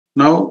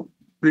Now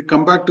we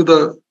come back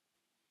to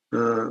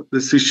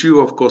this issue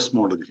of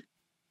cosmology.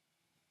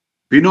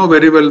 We know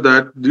very well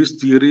that these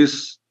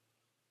theories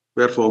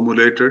were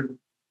formulated,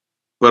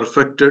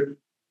 perfected,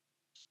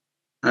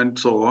 and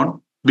so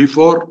on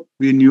before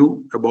we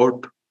knew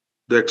about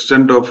the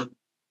extent of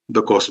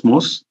the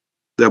cosmos,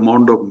 the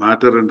amount of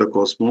matter in the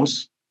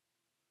cosmos,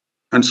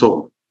 and so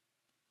on.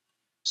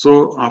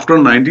 So after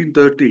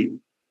 1930,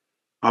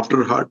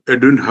 after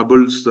Edwin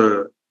Hubble's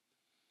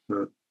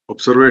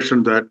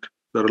observation that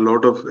there are a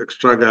lot of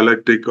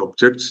extragalactic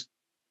objects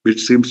which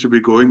seems to be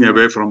going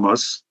away from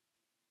us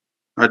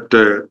at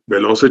a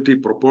velocity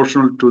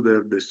proportional to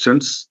their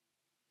distance,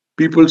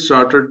 people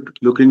started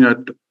looking at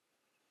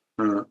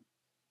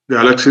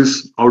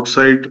galaxies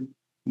outside,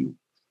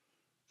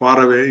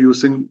 far away,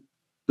 using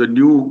the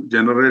new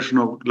generation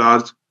of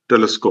large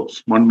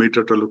telescopes, 1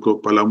 meter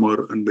telescope,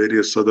 Palomar, and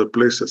various other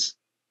places.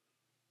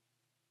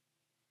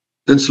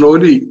 Then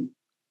slowly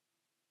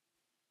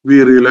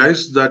we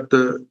realized that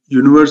the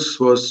universe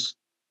was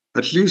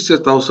at least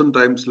 1,000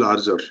 times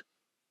larger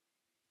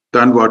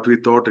than what we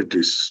thought it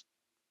is.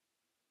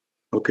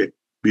 Okay,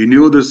 we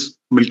knew this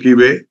Milky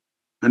Way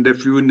and a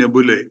few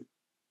nebulae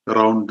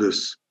around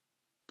this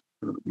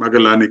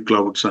Magellanic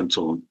clouds and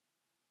so on.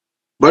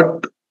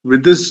 But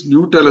with these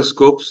new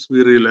telescopes,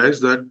 we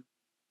realized that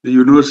the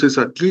universe is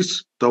at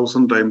least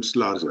 1,000 times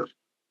larger.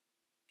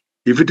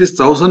 If it is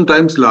 1,000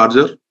 times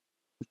larger,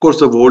 of course,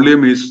 the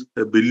volume is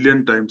 1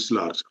 billion times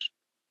larger,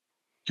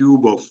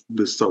 cube of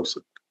this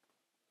 1,000.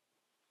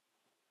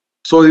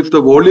 So if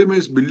the volume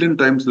is 1 billion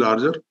times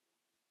larger,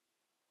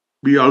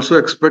 we also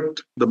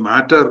expect the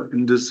matter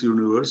in this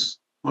universe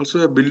also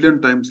 1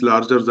 billion times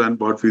larger than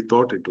what we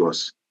thought it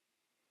was.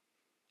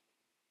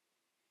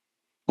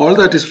 All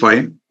that is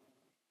fine.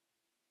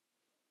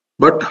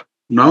 But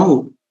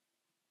now,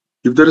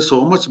 if there is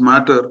so much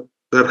matter,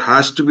 there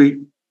has to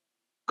be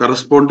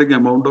corresponding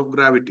amount of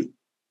gravity.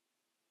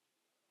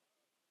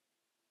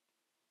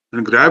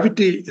 And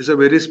gravity is a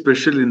very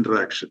special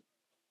interaction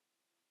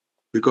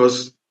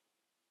because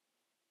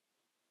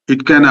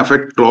it can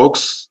affect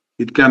clocks,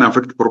 it can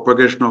affect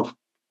propagation of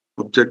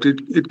objects,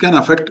 it can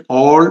affect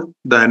all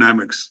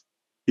dynamics.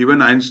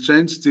 Even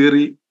Einstein's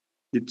theory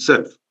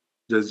itself,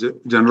 the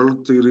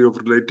general theory of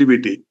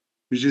relativity,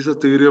 which is a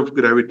theory of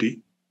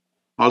gravity,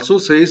 also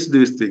says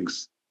these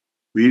things.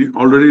 We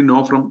already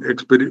know from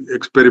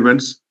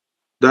experiments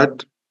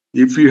that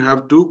if you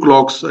have two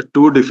clocks at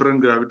two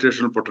different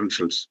gravitational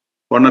potentials,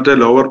 one at a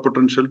lower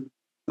potential,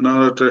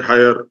 another at a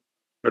higher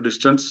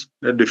distance,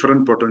 a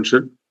different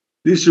potential,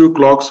 these two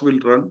clocks will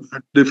run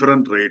at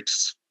different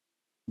rates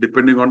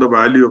depending on the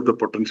value of the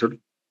potential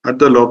at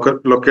the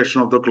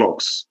location of the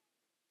clocks.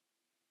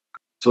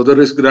 So there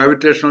is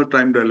gravitational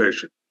time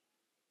dilation.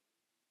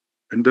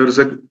 And there is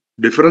a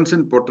difference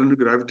in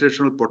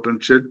gravitational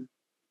potential.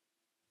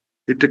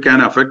 It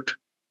can affect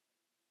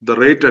the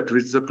rate at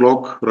which the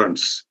clock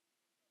runs.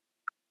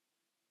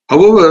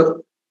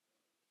 However,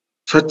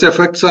 such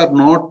effects are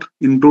not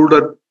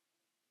included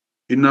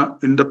in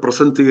the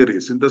present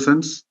theories, in the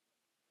sense,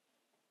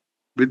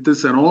 with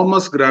this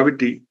enormous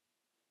gravity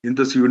in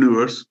this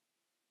universe,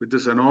 with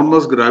this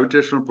enormous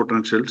gravitational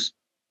potentials,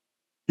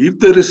 if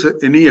there is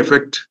any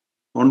effect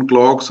on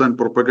clocks and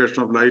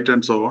propagation of light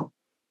and so on,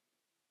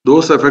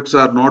 those effects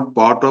are not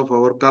part of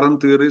our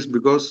current theories,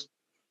 because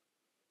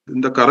in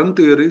the current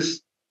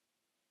theories,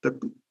 the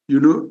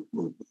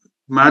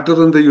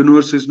matter in the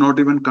universe is not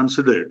even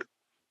considered.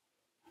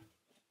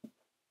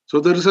 So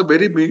there is a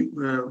very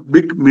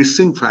big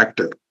missing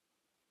factor.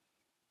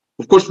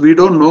 Of course, we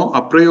don't know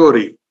a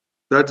priori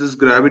that this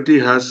gravity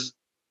has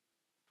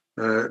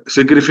a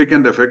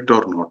significant effect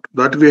or not.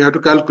 That we have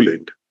to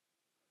calculate.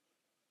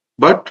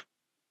 But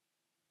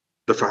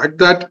the fact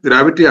that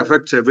gravity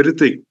affects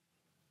everything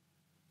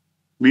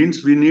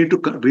means we need to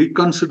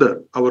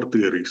reconsider our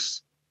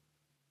theories.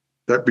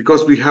 That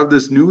because we have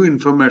this new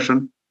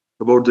information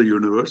about the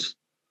universe,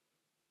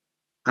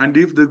 and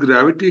if the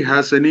gravity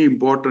has any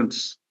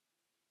importance,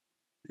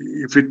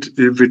 if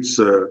its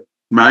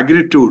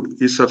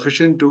magnitude is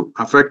sufficient to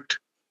affect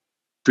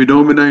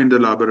phenomena in the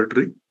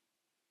laboratory,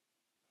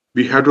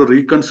 we have to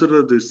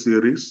reconsider these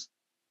theories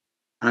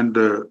and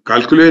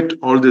calculate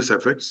all these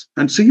effects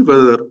and see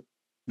whether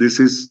this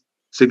is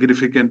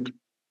significant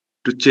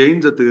to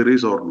change the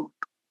theories or not.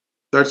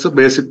 That's the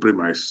basic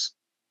premise.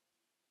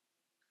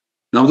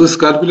 Now this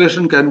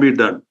calculation can be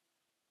done,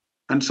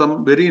 and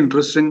some very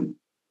interesting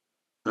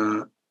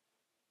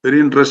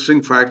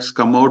facts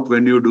come out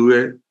when you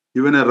do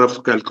even a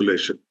rough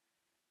calculation.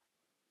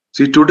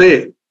 See,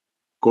 today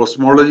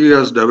cosmology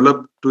has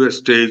developed to a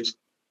stage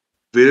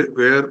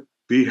where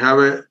we have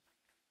a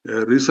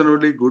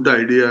reasonably good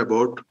idea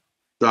about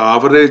the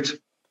average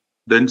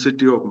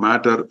density of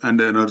matter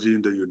and energy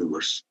in the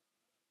universe.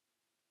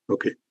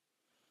 Okay.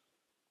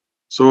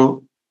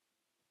 So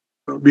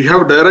we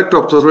have direct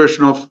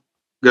observation of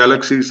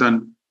galaxies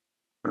and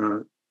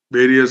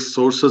various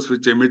sources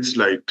which emits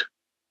light.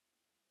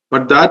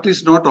 But that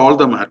is not all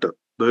the matter.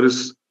 There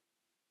is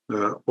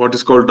what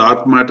is called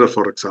dark matter,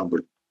 for example.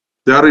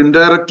 They are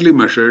indirectly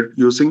measured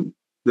using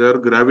their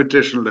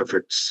gravitational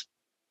effects.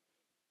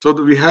 So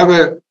we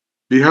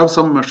have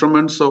some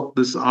measurements of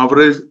this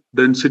average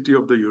density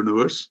of the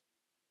universe.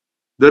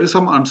 There is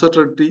some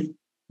uncertainty,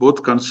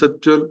 both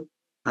conceptual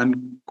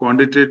and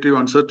quantitative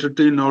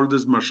uncertainty in all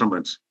these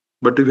measurements.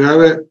 But if you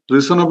have a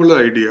reasonable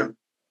idea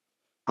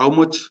how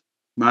much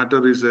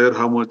matter is there,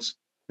 how much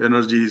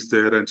energy is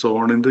there, and so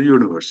on in the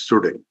universe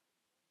today.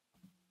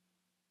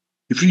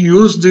 If you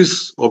use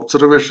these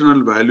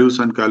observational values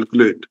and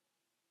calculate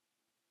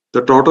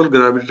the total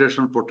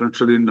gravitational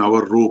potential in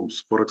our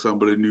rooms, for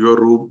example, in your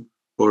room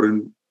or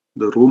in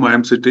the room I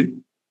am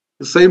sitting,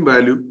 the same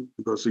value,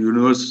 because the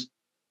universe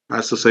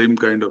has the same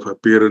kind of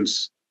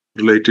appearance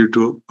relative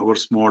to our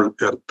small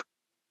Earth.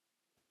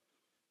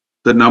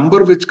 The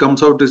number which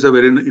comes out is a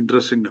very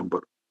interesting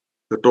number.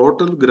 The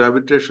total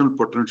gravitational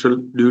potential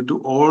due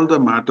to all the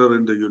matter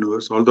in the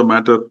universe, all the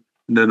matter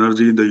and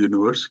energy in the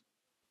universe,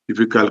 if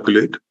you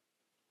calculate,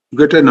 you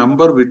get a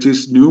number which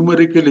is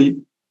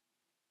numerically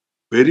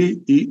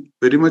very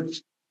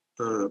much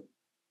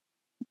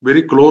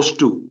very close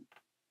to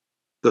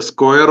the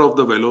square of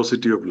the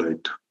velocity of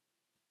light.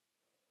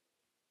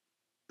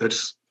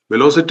 That's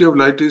velocity of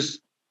light is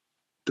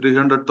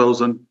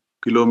 300,000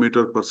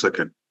 kilometers per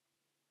second.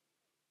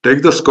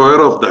 Take the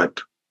square of that.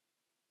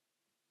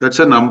 That's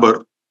a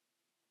number.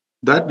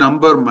 That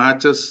number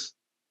matches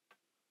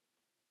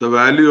the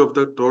value of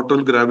the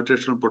total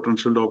gravitational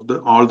potential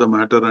of all the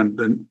matter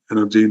and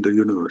energy in the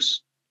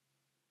universe.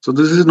 So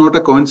this is not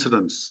a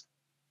coincidence.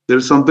 There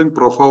is something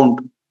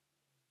profound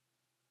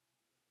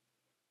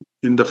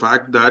in the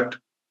fact that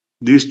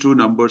these two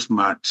numbers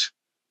match.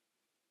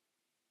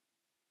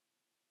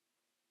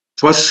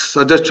 First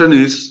suggestion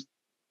is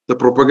the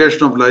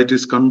propagation of light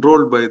is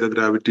controlled by the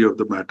gravity of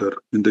the matter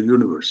in the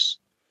universe.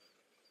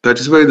 That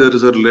is why there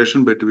is a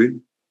relation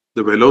between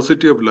the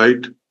velocity of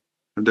light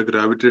and the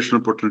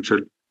gravitational potential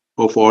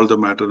of all the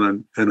matter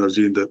and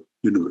energy in the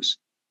universe.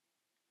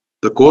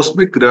 The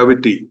cosmic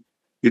gravity,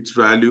 its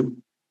value,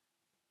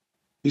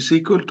 is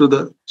equal to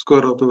the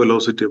square of the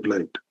velocity of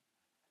light.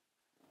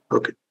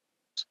 Okay.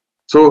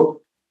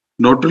 So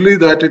not only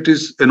that it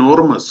is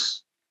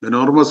enormous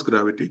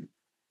gravity,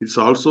 it's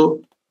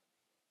also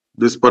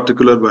this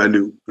particular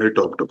value I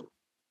talked about.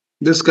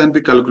 This can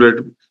be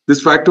calculated.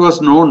 This fact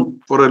was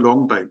known for a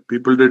long time.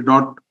 People did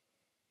not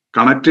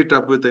connect it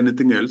up with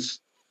anything else,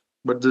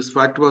 but this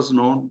fact was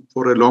known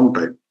for a long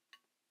time.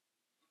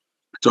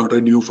 It's not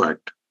a new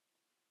fact.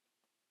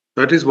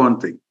 That is one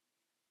thing.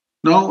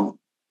 Now,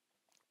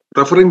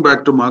 referring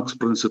back to Mach's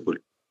principle.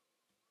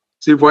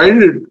 See,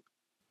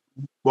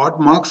 what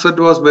Mach said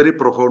was very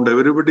profound.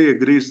 Everybody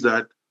agrees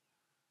that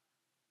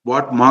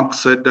what Mach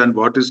said and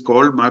what is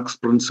called Mach's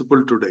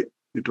principle today,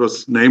 it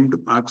was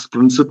named Mach's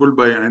principle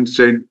by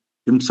Einstein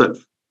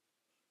himself.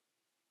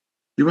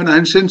 Even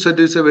Einstein said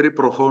it's a very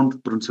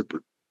profound principle.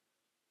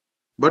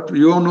 But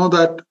you all know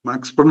that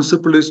Mach's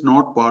principle is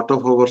not part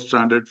of our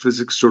standard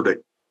physics today.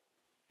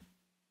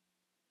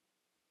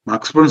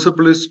 Mach's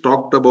principle is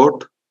talked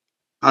about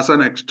as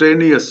an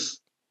extraneous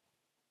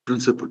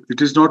principle.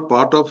 It is not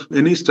part of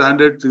any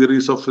standard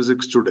theories of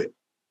physics today.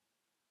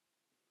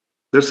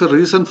 There's a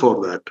reason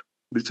for that,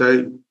 which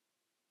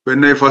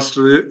when I first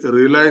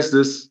realized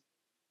this,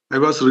 I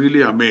was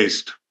really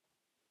amazed.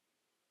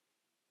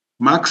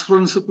 Mach's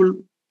principle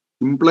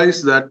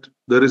implies that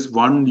there is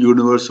one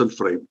universal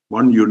frame,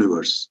 one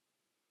universe.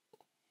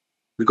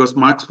 Because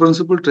Mach's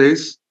principle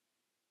says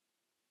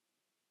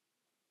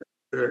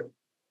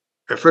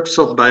effects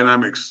of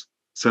dynamics,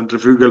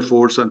 centrifugal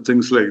force and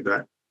things like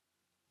that,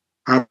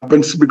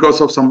 happens because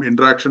of some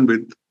interaction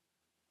with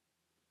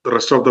the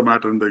rest of the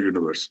matter in the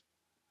universe.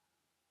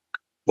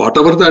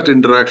 Whatever that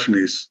interaction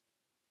is,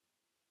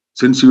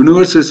 since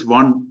universe is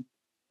one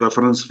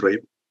reference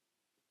frame,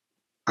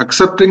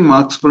 accepting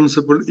Mach's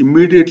principle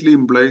immediately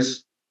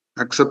implies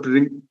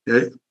accepting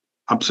an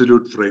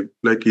absolute frame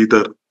like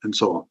ether and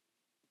so on.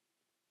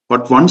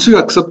 But once you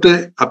accept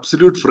an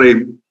absolute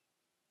frame,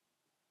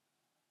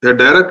 the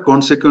direct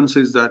consequence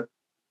is that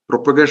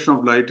propagation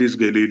of light is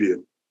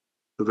Galilean.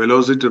 The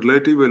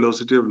relative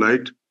velocity of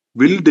light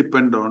will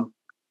depend on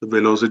the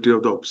velocity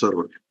of the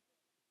observer.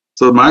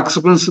 So Mach's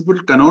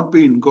principle cannot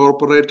be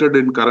incorporated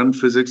in current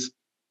physics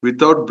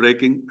without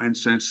breaking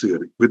Einstein's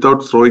theory,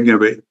 without throwing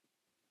away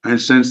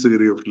Einstein's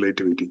theory of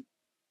relativity.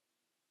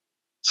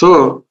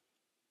 So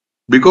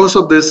because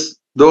of this,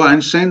 though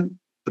Einstein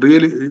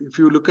really, if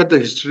you look at the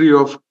history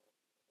of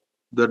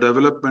the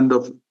development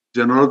of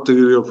general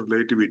theory of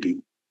relativity,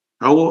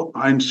 how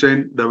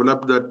Einstein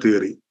developed that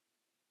theory,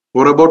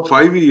 for about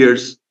 5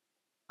 years,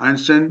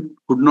 Einstein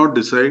could not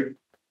decide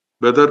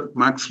whether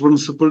Mach's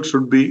principle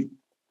should be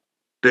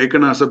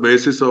taken as a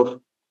basis of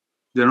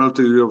general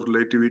theory of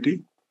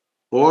relativity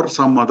or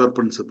some other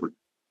principle.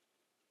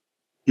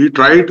 He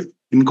tried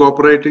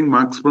incorporating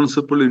Mach's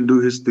principle into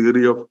his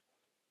theory of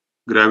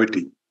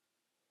gravity,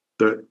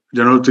 the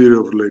general theory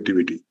of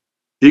relativity.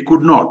 He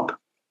could not,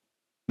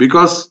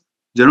 because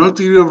general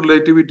theory of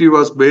relativity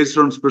was based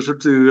on special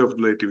theory of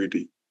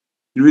relativity,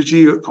 in which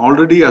he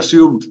already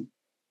assumed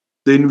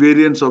the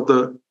invariance of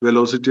the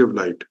velocity of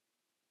light.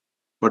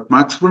 But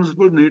Mach's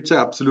principle needs an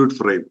absolute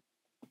frame,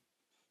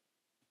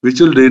 which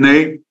will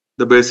deny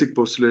the basic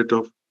postulate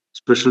of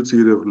special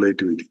theory of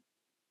relativity.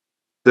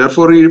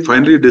 Therefore, he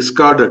finally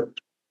discarded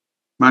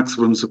Mach's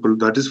principle.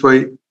 That is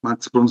why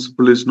Mach's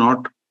principle is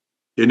not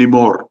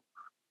anymore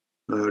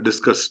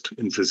discussed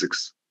in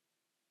physics.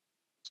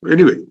 So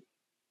anyway,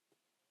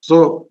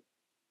 so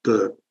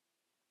the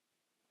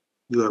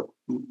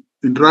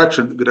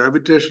interaction,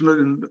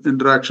 gravitational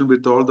interaction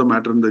with all the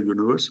matter in the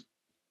universe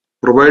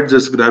provides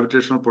this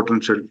gravitational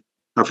potential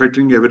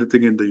affecting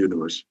everything in the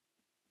universe.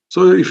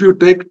 So if you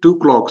take two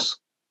clocks,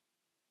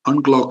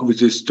 one clock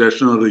which is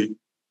stationary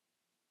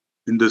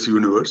in this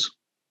universe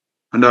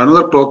and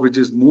another clock which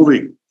is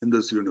moving in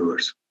this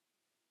universe,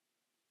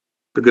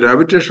 the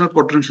gravitational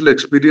potential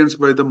experienced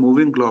by the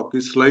moving clock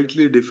is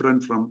slightly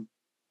different from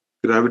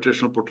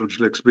gravitational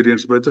potential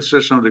experienced by the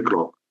stationary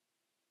clock.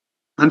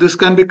 And this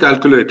can be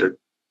calculated.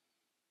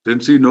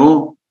 Since you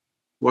know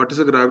what is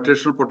the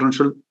gravitational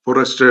potential for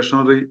a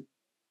stationary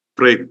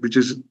frame, which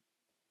is,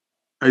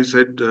 I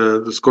said,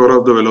 the square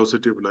of the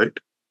velocity of light,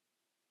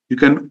 you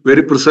can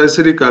very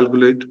precisely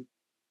calculate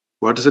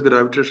what is the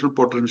gravitational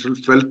potential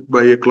felt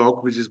by a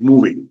clock which is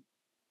moving.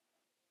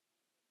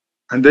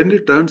 And then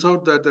it turns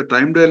out that the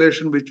time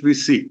dilation which we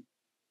see,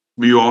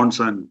 muons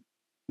and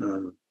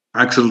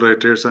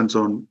accelerators and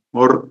so on,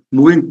 or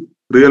moving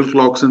real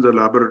clocks in the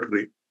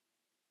laboratory,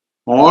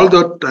 all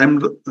the time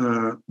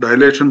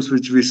dilations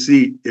which we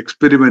see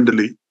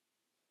experimentally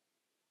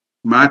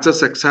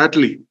matches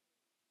exactly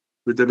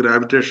with the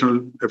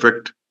gravitational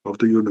effect of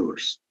the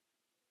universe.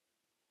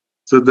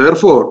 So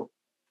therefore,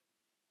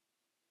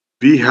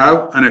 we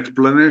have an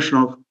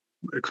explanation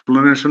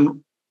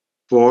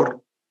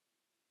for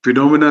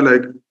phenomena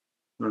like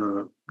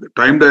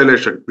time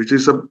dilation, which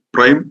is a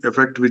prime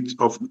effect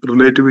of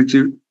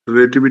relativity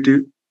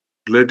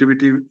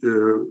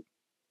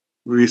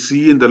we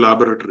see in the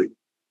laboratory.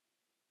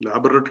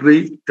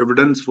 Laboratory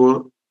evidence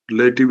for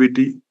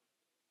relativity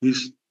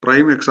is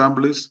prime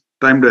example is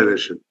time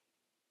dilation.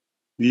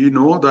 We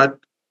know that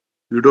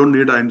you don't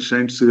need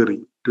Einstein's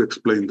theory to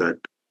explain that.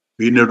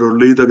 We need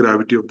only the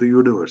gravity of the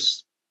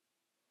universe.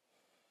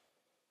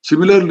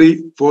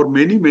 Similarly, for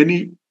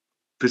many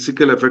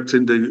physical effects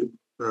in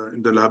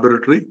the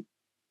laboratory,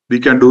 we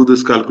can do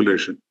this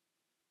calculation.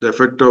 The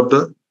effect of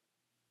the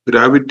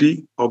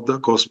gravity of the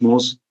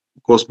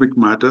cosmic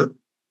matter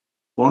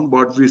on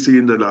what we see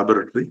in the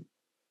laboratory.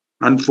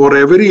 And for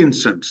every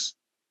instance,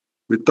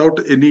 without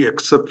any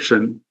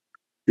exception,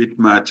 it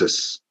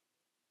matches.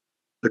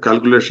 The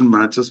calculation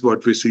matches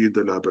what we see in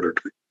the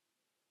laboratory.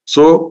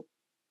 So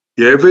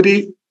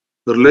every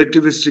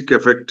relativistic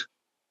effect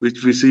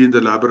which we see in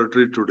the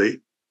laboratory today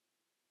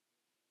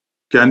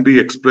can be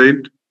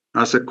explained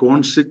as a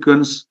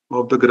consequence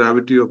of the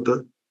gravity of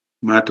the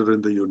matter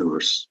in the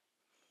universe.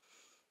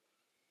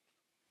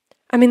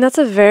 I mean, that's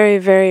a very,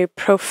 very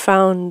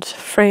profound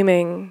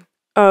framing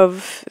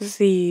of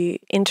the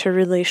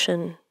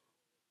interrelation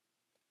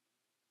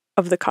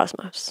of the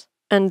cosmos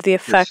and the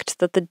effect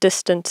that the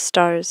distant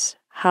stars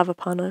have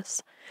upon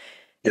us.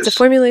 It's a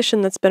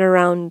formulation that's been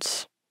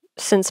around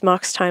since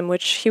Mach's time,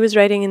 which he was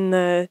writing in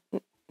the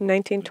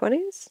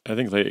 1920s? I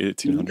think late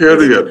 1800s. Yeah,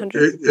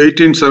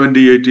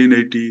 1870,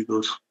 1880,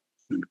 those.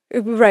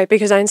 Right,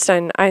 because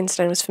Einstein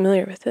was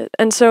familiar with it.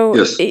 And so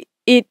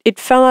it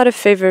fell out of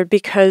favor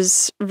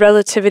because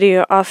relativity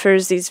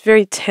offers these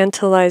very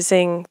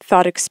tantalizing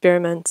thought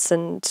experiments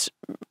and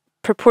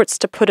purports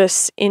to put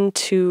us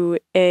into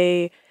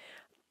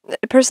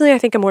personally, I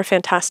think, a more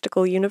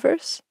fantastical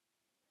universe.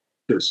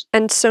 Yes.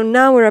 And so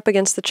now we're up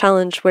against the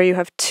challenge where you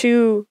have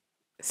two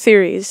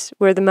theories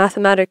where the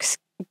mathematics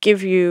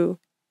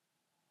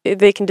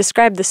they can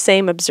describe the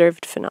same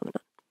observed phenomenon.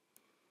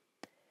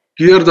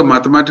 Here the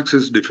mathematics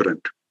is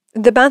different.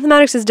 The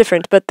mathematics is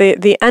different, but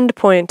the end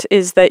point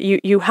is that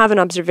you have an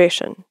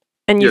observation,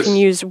 and you can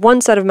use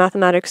one set of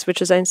mathematics, which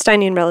is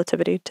Einsteinian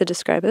relativity, to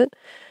describe it,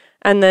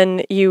 and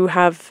then you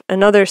have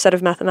another set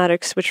of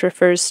mathematics which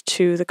refers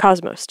to the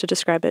cosmos to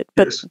describe it,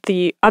 but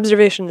the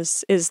observation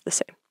is the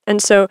same.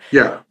 And so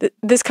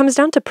this comes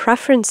down to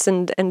preference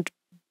and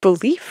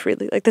belief,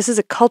 really. Like, this is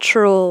a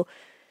cultural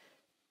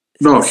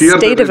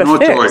state of affairs.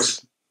 No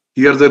choice.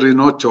 Here there is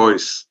no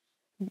choice.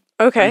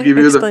 Okay,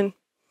 explain.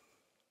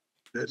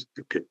 Yes,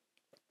 okay.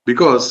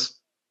 Because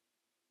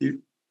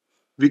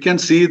we can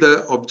see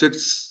the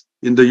objects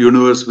in the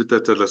universe with a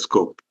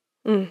telescope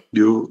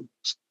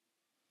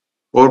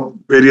or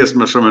various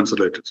measurements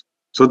related.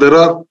 So there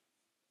are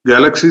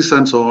galaxies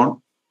and so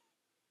on.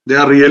 They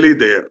are really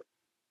there.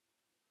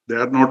 They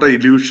are not an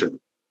illusion.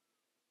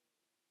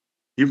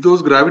 If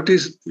those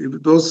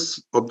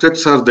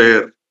objects are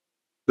there,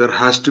 there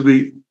has to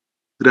be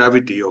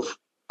gravity of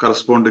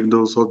corresponding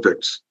those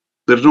objects.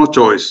 There's no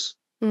choice,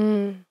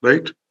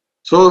 right?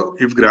 So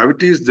if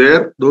gravity is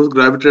there, those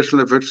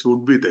gravitational effects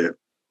would be there.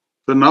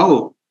 So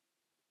now,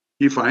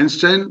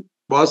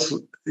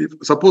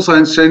 suppose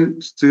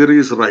Einstein's theory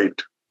is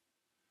right,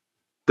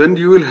 then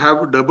you will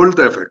have double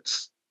the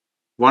effects.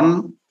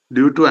 One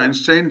due to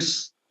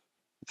Einstein's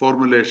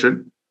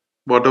formulation,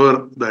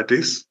 whatever that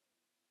is,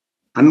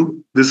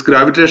 And this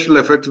gravitational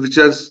effect, which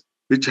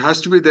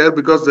has to be there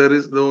because there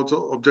is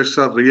also objects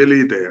are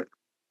really there.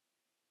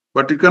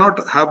 But you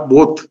cannot have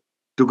both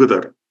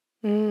together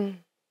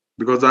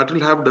because that will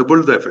have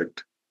double the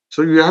effect.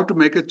 So you have to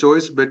make a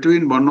choice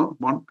between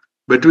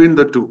between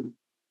the two.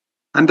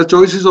 And the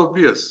choice is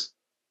obvious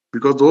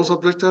because those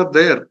objects are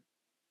there.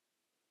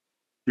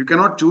 You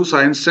cannot choose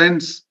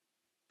Einstein's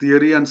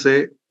theory and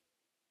say,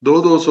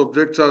 though those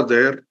objects are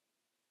there,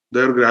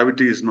 their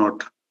gravity is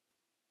not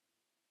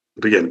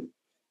real.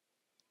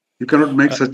 You cannot make such